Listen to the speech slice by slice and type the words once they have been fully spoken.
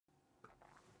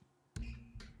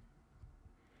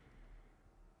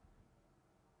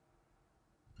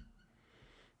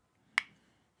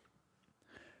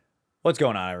What's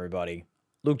going on, everybody?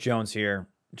 Luke Jones here,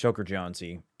 Joker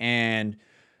Jonesy, and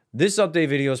this update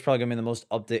video is probably gonna be the most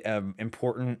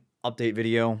important update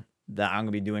video that I'm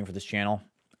gonna be doing for this channel,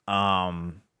 at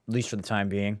least for the time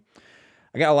being.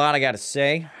 I got a lot I got to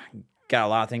say, got a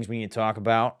lot of things we need to talk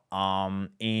about,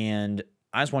 and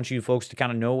I just want you folks to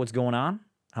kind of know what's going on,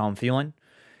 how I'm feeling,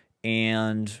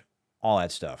 and all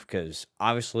that stuff, because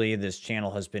obviously this channel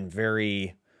has been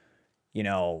very, you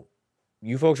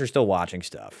folks are still watching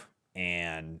stuff.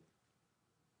 And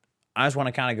I just want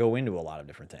to kind of go into a lot of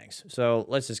different things. So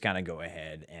let's just kind of go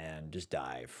ahead and just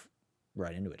dive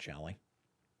right into it, shall we?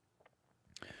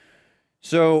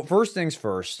 So first things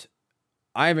first,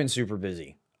 I've been super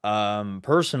busy.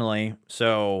 Personally,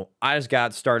 so I just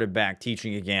got started back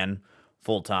teaching again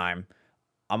full time.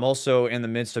 I'm also in the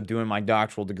midst of doing my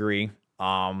doctoral degree,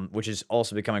 which has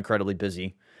also become incredibly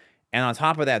busy. And on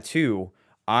top of that too,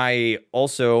 I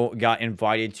also got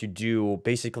invited to do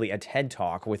basically a TED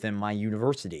Talk within my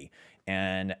university.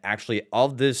 And actually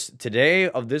of this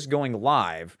going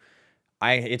live,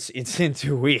 it's in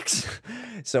 2 weeks.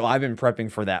 So I've been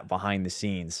prepping for that behind the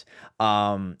scenes.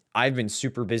 I've been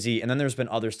super busy, and then there's been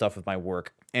other stuff with my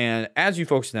work. And as you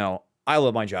folks know, I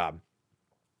love my job.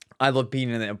 I love being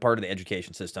in a part of the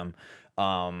education system,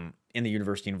 in the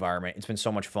university environment. It's been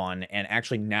so much fun. And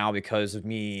actually now, because of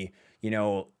me,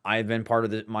 I've been part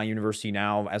of my university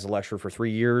now as a lecturer for 3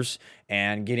 years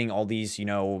and getting all these,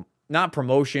 not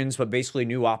promotions, but basically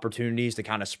new opportunities to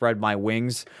kind of spread my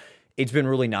wings. It's been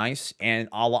really nice. And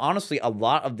honestly, a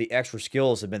lot of the extra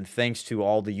skills have been thanks to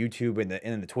all the YouTube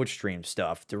and the Twitch stream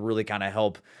stuff to really kind of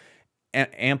help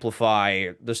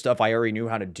amplify the stuff I already knew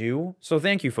how to do. So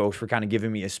thank you folks for kind of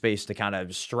giving me a space to kind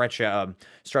of stretch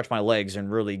my legs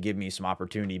and really give me some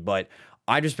opportunity. But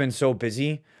I've just been so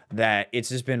busy that it's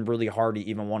just been really hard to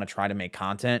even want to try to make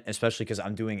content, especially because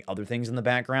I'm doing other things in the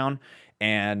background.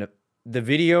 And the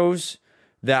videos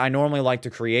that I normally like to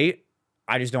create,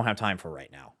 I just don't have time for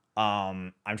right now.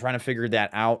 I'm trying to figure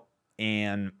that out,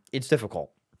 and it's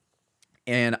difficult.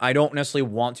 And I don't necessarily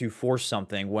want to force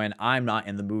something when I'm not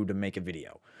in the mood to make a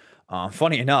video.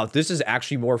 Funny enough, this is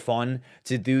actually more fun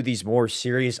to do these more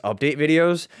serious update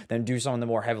videos than do some of the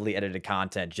more heavily edited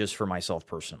content just for myself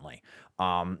personally.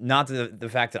 Not the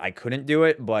fact that I couldn't do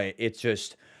it, but it's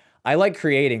just, I like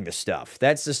creating the stuff.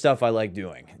 That's the stuff I like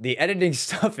doing. The editing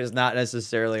stuff is not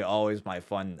necessarily always my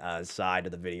fun side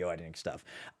of the video editing stuff.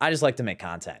 I just like to make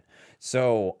content.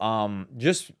 So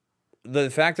just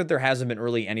the fact that there hasn't been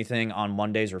really anything on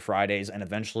Mondays or Fridays, and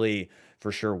eventually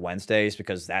for sure Wednesdays,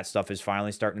 because that stuff is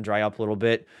finally starting to dry up a little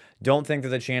bit. Don't think that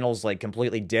the channel's like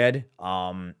completely dead.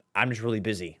 I'm just really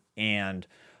busy, and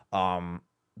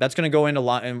that's going to go into a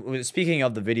lot. And speaking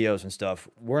of the videos and stuff,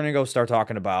 we're going to go start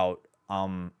talking about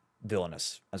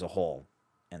Villainous as a whole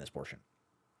in this portion.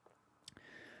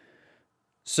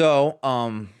 So,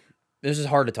 this is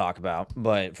hard to talk about,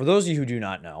 but for those of you who do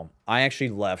not know, I actually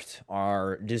left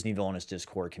our Disney Villainous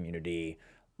Discord community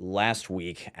last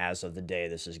week as of the day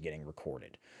this is getting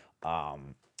recorded.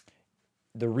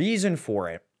 The reason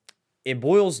for it, it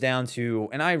boils down to,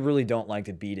 and I really don't like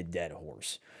to beat a dead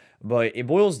horse, but it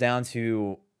boils down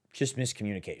to just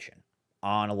miscommunication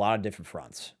on a lot of different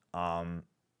fronts.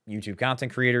 YouTube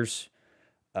content creators,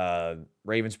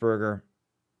 Ravensburger,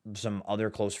 some other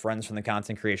close friends from the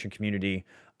content creation community,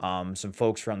 some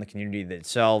folks from the community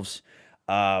themselves.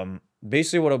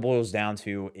 Basically what it boils down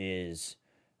to is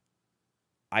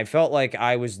I felt like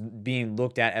I was being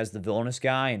looked at as the villainous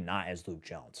guy and not as Luke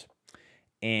Jones.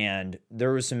 And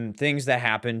there was some things that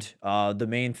happened. The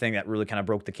main thing that really kind of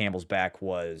broke the camel's back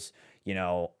was,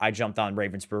 I jumped on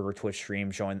Ravensburger Twitch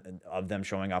stream of them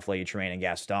showing off Lady Tremaine and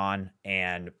Gaston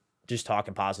and just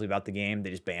talking positively about the game. They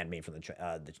just banned me from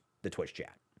the Twitch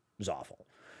chat. It was awful.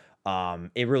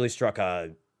 It really struck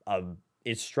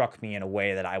it struck me in a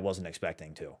way that I wasn't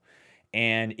expecting to.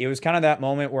 And it was kind of that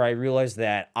moment where I realized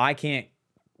that I can't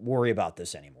worry about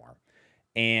this anymore.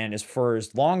 And as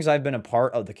long as I've been a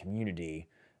part of the community,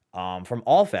 from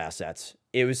all facets,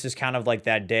 it was just kind of like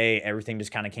that day, everything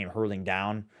just kind of came hurling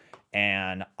down.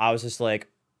 And I was just like,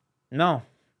 no,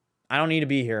 I don't need to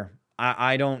be here.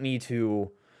 I don't need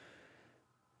to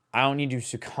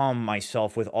succumb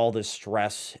myself with all this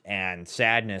stress and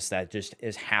sadness that just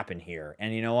has happened here.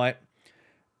 And you know what?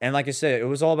 And like I said, it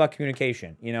was all about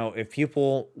communication. If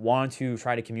people want to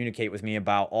try to communicate with me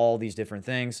about all these different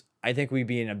things, I think we'd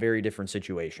be in a very different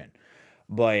situation.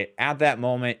 But at that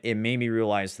moment, it made me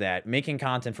realize that making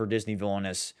content for Disney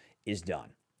Villainous is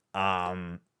done.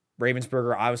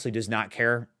 Ravensburger obviously does not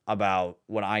care about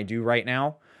what I do right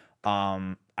now.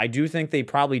 I do think they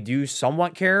probably do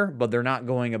somewhat care, but they're not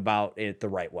going about it the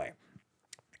right way.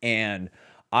 And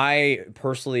I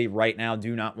personally right now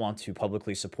do not want to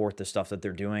publicly support the stuff that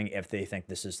they're doing if they think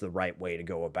this is the right way to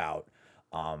go about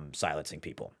silencing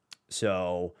people.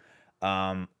 So,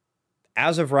 um,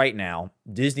 as of right now,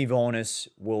 Disney Villainous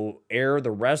will air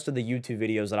the rest of the YouTube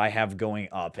videos that I have going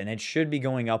up, and it should be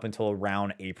going up until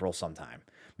around April sometime,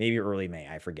 maybe early May.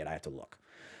 I forget. I have to look.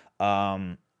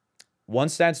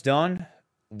 Once that's done,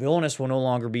 Villainous will no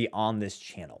longer be on this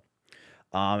channel,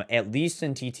 at least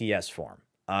in TTS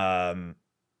form.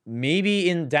 Maybe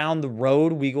in down the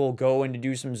road, we will go and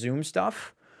do some Zoom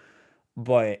stuff,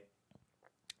 but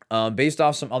based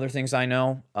off some other things I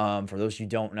know, for those you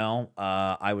don't know,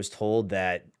 I was told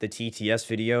that the TTS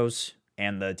videos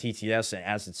and the TTS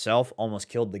as itself almost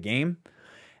killed the game.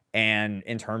 And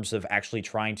in terms of actually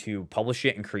trying to publish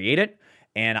it and create it.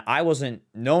 And I wasn't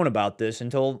known about this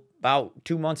until about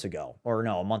 2 months ago, or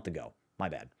no, a month ago. My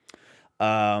bad.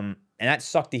 And that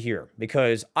sucked to hear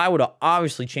because I would have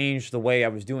obviously changed the way I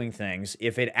was doing things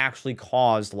if it actually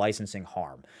caused licensing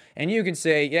harm. And you could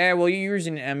say, yeah, well, you're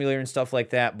using an emulator and stuff like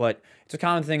that, but it's a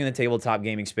common thing in the tabletop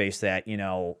gaming space that, you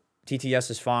know, TTS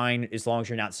is fine as long as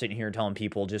you're not sitting here telling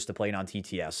people just to play it on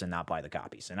TTS and not buy the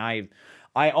copies. And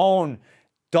I own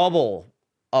double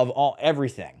of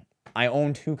everything. I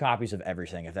own 2 copies of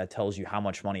everything, if that tells you how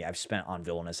much money I've spent on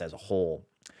Villainous as a whole.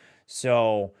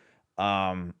 So,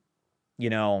 you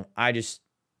know,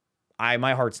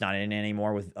 my heart's not in it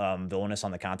anymore with Villainous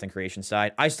on the content creation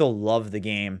side. I still love the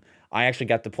game. I actually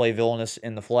got to play Villainous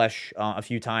in the flesh a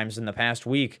few times in the past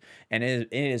week, and it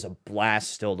is a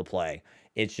blast still to play.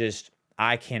 It's just,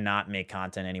 I cannot make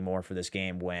content anymore for this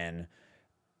game when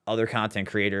other content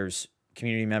creators,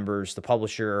 community members, the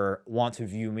publisher want to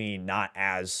view me not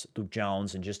as Luke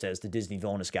Jones and just as the Disney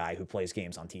Villainous guy who plays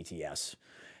games on TTS.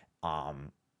 I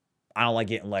don't like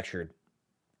getting lectured,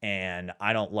 and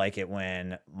I don't like it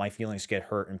when my feelings get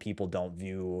hurt and people don't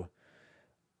view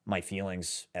my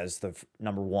feelings as the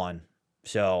number one.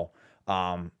 So,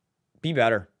 be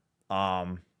better.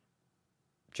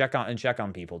 Check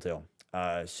on people too.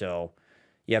 So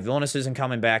yeah, Villainous isn't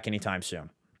coming back anytime soon.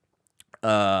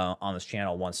 On this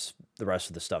channel once the rest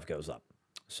of the stuff goes up.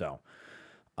 So,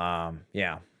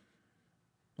 yeah.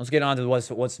 Let's get on to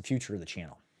what's the future of the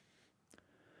channel.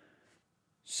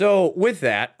 So, with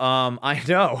that, I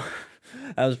know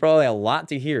that was probably a lot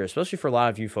to hear, especially for a lot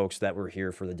of you folks that were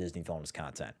here for the Disney Villainous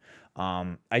content.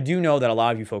 I do know that a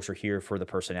lot of you folks are here for the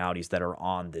personalities that are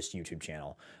on this YouTube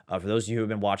channel. For those of you who have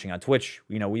been watching on Twitch,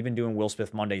 you know, we've been doing Will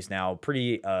Smith Mondays now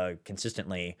pretty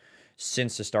consistently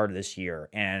since the start of this year.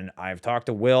 And I've talked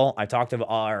to Will. I talked to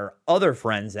our other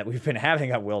friends that we've been having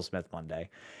at Will Smith Monday.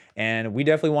 And we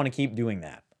definitely want to keep doing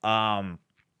that.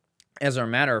 As a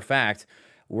matter of fact,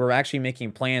 we're actually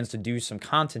making plans to do some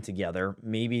content together,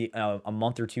 maybe a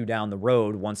month or 2 down the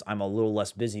road once I'm a little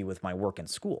less busy with my work and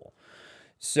school.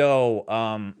 So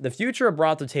the future of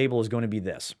Brought to the Table is going to be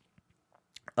this.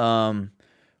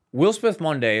 Will Smith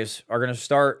Mondays are going to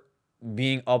start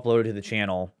being uploaded to the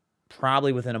channel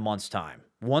probably within a month's time.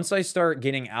 Once I start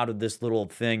getting out of this little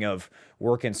thing of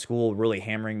work and school really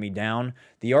hammering me down,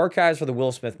 the archives for the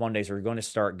Will Smith Mondays are going to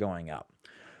start going up.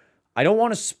 I don't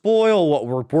want to spoil what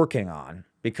we're working on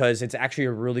because it's actually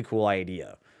a really cool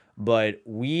idea. But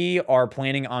we are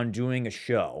planning on doing a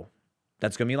show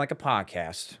that's going to be like a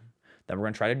podcast that we're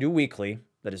going to try to do weekly.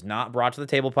 That is not Brought to the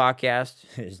Table podcast.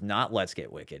 It is not Let's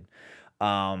Get Wicked.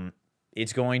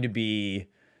 It's going to be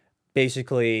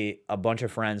basically a bunch of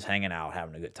friends hanging out,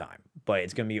 having a good time. But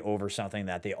it's going to be over something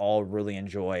that they all really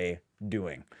enjoy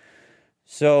doing.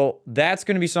 So that's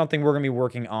going to be something we're going to be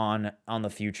working on the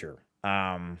future,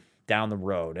 down the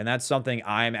road. And that's something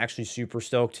I'm actually super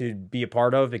stoked to be a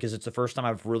part of because it's the first time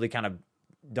I've really kind of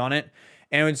done it.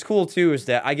 And what's cool too is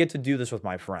that I get to do this with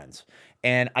my friends.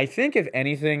 And I think if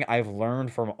anything I've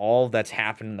learned from all that's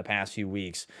happened in the past few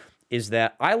weeks is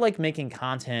that I like making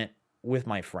content with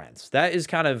my friends. That is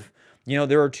kind of, you know,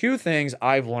 there are 2 things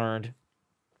I've learned,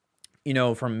 you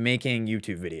know, from making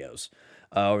YouTube videos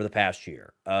over the past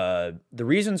year. The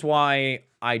reasons why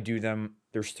I do them,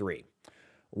 there's 3.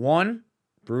 1,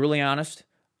 brutally honest,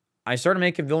 I started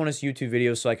making Villainous YouTube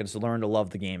videos so I could learn to love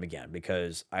the game again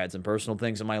because I had some personal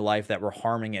things in my life that were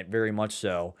harming it very much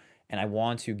so, and I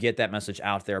want to get that message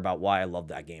out there about why I love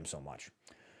that game so much.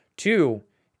 2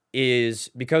 is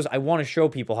because I want to show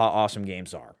people how awesome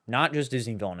games are. Not just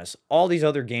Disney Villainous, all these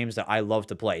other games that I love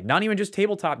to play. Not even just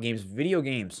tabletop games, video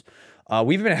games.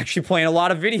 We've been actually playing a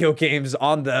lot of video games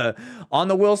on the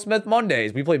Will Smith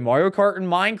Mondays. We played Mario Kart and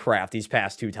Minecraft these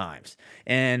past 2 times.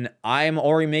 And I'm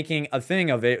already making a thing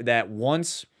of it that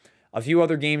once a few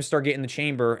other games start getting in the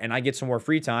chamber and I get some more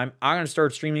free time, I'm going to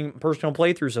start streaming personal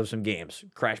playthroughs of some games.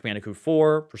 Crash Bandicoot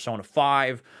 4, Persona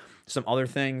 5, some other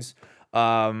things.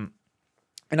 And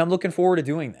I'm looking forward to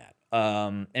doing that.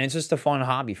 And it's just a fun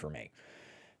hobby for me.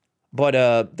 But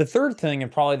the third thing,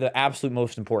 and probably the absolute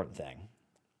most important thing,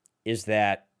 is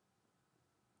that,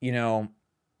 you know,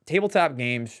 tabletop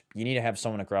games, you need to have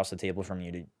someone across the table from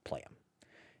you to play them.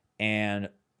 And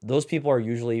those people are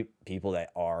usually people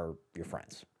that are your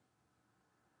friends,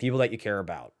 people that you care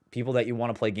about, people that you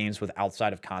want to play games with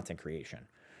outside of content creation,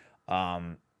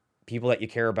 people that you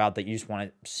care about that you just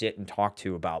want to sit and talk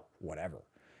to about whatever.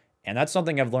 And that's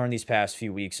something I've learned these past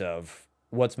few weeks of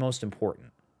what's most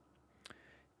important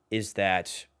is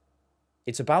that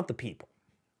it's about the people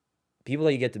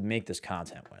that you get to make this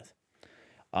content with.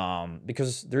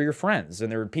 Because they're your friends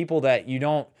and they're people that you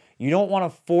don't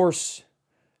want to force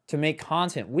to make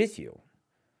content with you.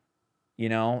 You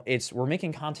know, we're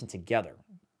making content together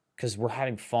because we're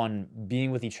having fun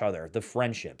being with each other, the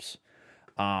friendships.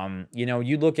 You know,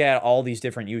 you look at all these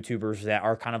different YouTubers that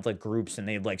are kind of like groups and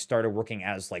they've like started working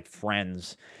as like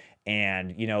friends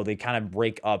and, you know, they kind of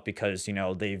break up because, you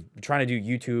know, they've trying to do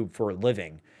YouTube for a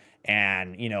living.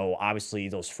 And, you know, obviously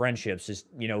those friendships just,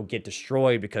 you know, get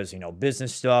destroyed because, you know,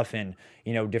 business stuff and,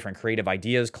 you know, different creative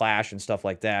ideas clash and stuff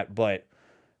like that. But,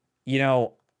 you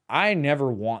know, I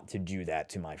never want to do that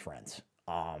to my friends.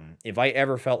 If I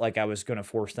ever felt like I was going to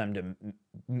force them to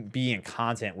be in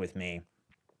content with me,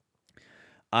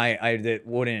 that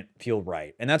wouldn't feel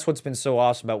right. And that's what's been so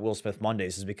awesome about Will Smith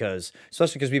Mondays is because,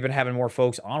 especially because we've been having more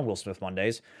folks on Will Smith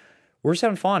Mondays, we're just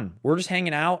having fun. We're just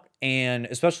hanging out. And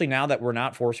especially now that we're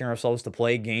not forcing ourselves to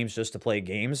play games just to play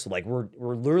games, like we're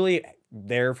literally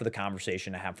there for the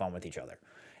conversation to have fun with each other.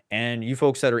 And you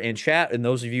folks that are in chat and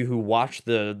those of you who watch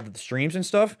the streams and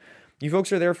stuff, you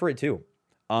folks are there for it too.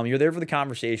 You're there for the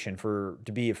conversation,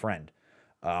 to be a friend.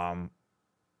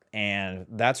 And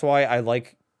that's why I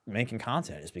like making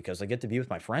content, is because I get to be with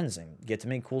my friends and get to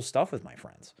make cool stuff with my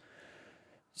friends.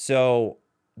 So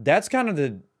that's kind of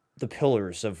the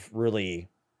pillars of really,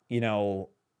 you know,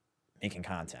 making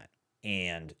content.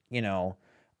 And, you know,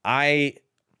 I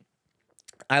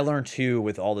learned too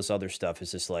with all this other stuff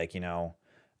is just like, you know,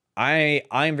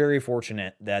 I'm very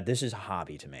fortunate that this is a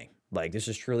hobby to me. Like, this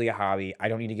is truly a hobby. I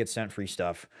don't need to get sent free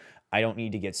stuff. I don't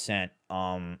need to get sent,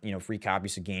 you know, free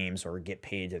copies of games or get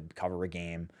paid to cover a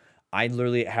game. I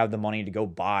literally have the money to go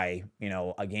buy, you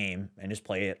know, a game and just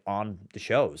play it on the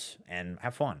shows and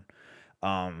have fun.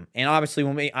 And obviously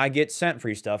when I get sent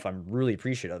free stuff, I'm really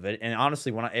appreciative of it. And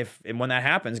honestly, when that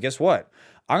happens, guess what?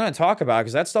 I'm going to talk about it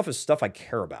because that stuff is stuff I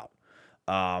care about.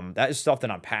 That is stuff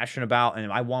that I'm passionate about,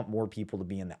 and I want more people to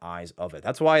be in the eyes of it.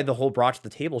 That's why the whole Brought to the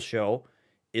Table show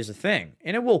is a thing,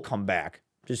 and it will come back.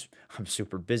 Just I'm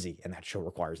super busy, and that show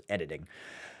requires editing.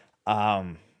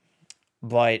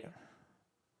 But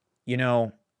you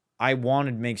know, I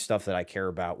wanted to make stuff that I care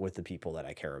about with the people that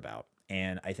I care about,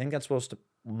 and I think that's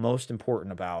most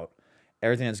important about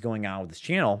everything that's going on with this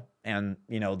channel, and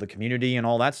you know, the community and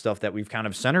all that stuff that we've kind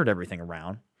of centered everything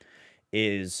around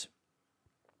is,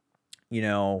 you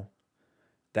know,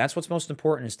 that's what's most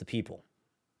important is the people.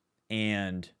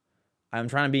 And I'm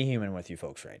trying to be human with you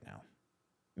folks right now.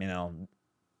 You know,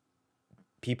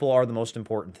 people are the most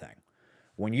important thing.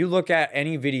 When you look at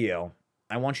any video,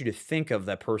 I want you to think of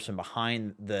that person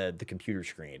behind the computer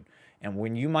screen. And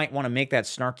when you might want to make that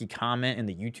snarky comment in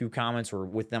the YouTube comments or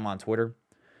with them on Twitter,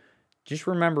 just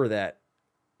remember that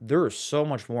there is so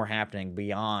much more happening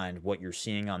beyond what you're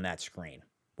seeing on that screen,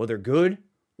 whether good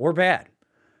or bad.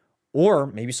 Or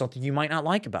maybe something you might not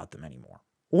like about them anymore.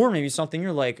 Or maybe something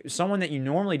you're like, someone that you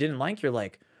normally didn't like, you're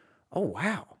like, oh,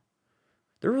 wow,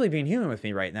 they're really being human with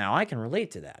me right now. I can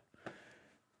relate to that.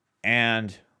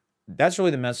 And that's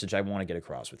really the message I want to get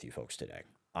across with you folks today.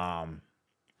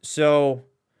 So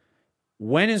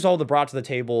when is all the Brought to the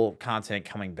Table content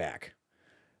coming back?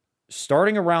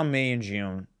 Starting around May and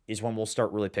June is when we'll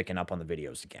start really picking up on the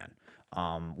videos again.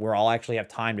 Where I'll actually have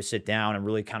time to sit down and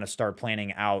really kind of start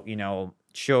planning out, you know,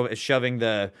 shoving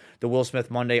the Will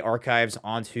Smith Monday archives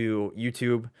onto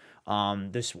YouTube.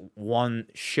 This one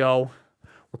show,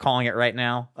 we're calling it right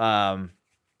now,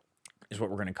 is what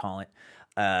we're going to call it,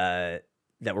 that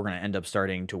we're going to end up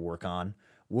starting to work on.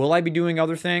 Will I be doing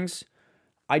other things?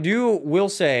 I will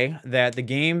say that the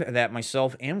game that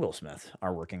myself and Will Smith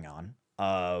are working on,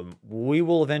 we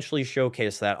will eventually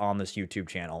showcase that on this YouTube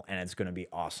channel, and it's going to be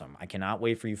awesome. I cannot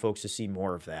wait for you folks to see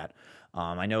more of that.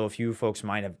 I know a few folks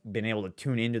might have been able to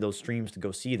tune into those streams to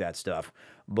go see that stuff,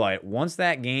 but once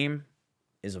that game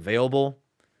is available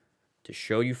to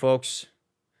show you folks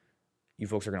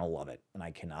are going to love it, and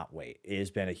I cannot wait. It has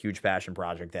been a huge passion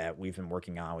project that we've been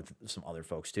working on with some other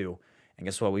folks too, and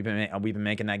guess what? We've been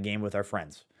making that game with our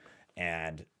friends,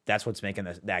 And that's what's making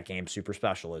that game super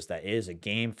special, is that it is a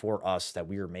game for us that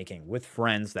we are making with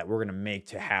friends, that we're going to make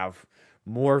to have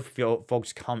more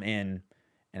folks come in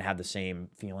and have the same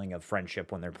feeling of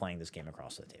friendship when they're playing this game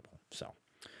across the table. So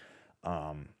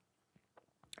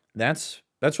that's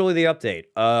really the update.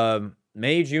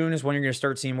 May, June is when you're going to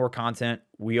start seeing more content.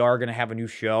 We are going to have a new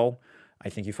show I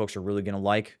think you folks are really going to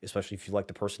like, especially if you like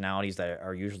the personalities that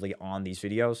are usually on these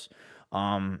videos.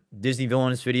 Disney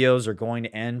Villainous videos are going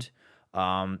to end.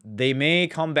 They may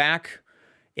come back.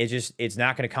 It's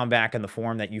not going to come back in the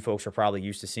form that you folks are probably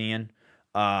used to seeing.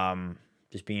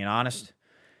 Just being honest.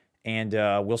 And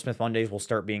Will Smith Mondays will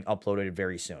start being uploaded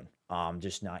very soon.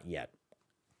 Just not yet.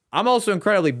 I'm also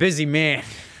incredibly busy, man.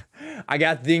 I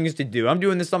got things to do. I'm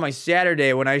doing this on my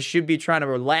Saturday when I should be trying to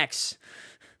relax.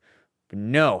 But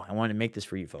no, I wanted to make this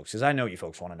for you folks because I know you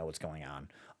folks want to know what's going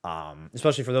on.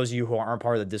 Especially for those of you who aren't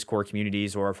part of the Discord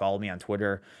communities or follow me on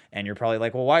Twitter, and you're probably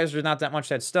like, well, why is there not that much of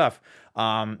that stuff?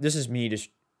 This is me just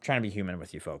trying to be human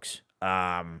with you folks.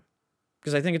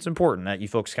 Because I think it's important that you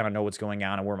folks kind of know what's going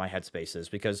on and where my headspace is,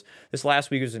 because this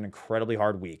last week was an incredibly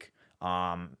hard week.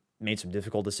 Made some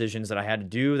difficult decisions that I had to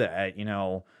do that,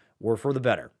 were for the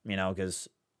better, because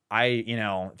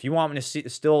if you want me to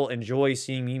still enjoy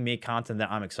seeing me make content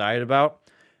that I'm excited about,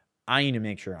 I need to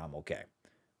make sure I'm okay.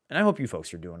 And I hope you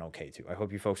folks are doing okay too. I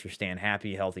hope you folks are staying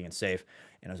happy, healthy, and safe.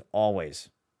 And as always,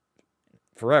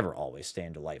 forever always,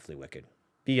 staying delightfully wicked.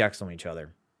 Be excellent each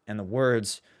other. And the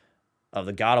words of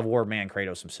the God of War man,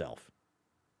 Kratos himself,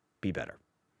 be better.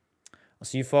 I'll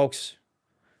see you folks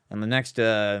in the next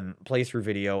playthrough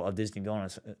video of Disney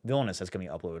Villainous that's going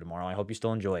to be uploaded tomorrow. I hope you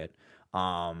still enjoy it.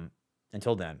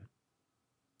 Until then,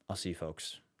 I'll see you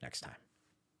folks next time.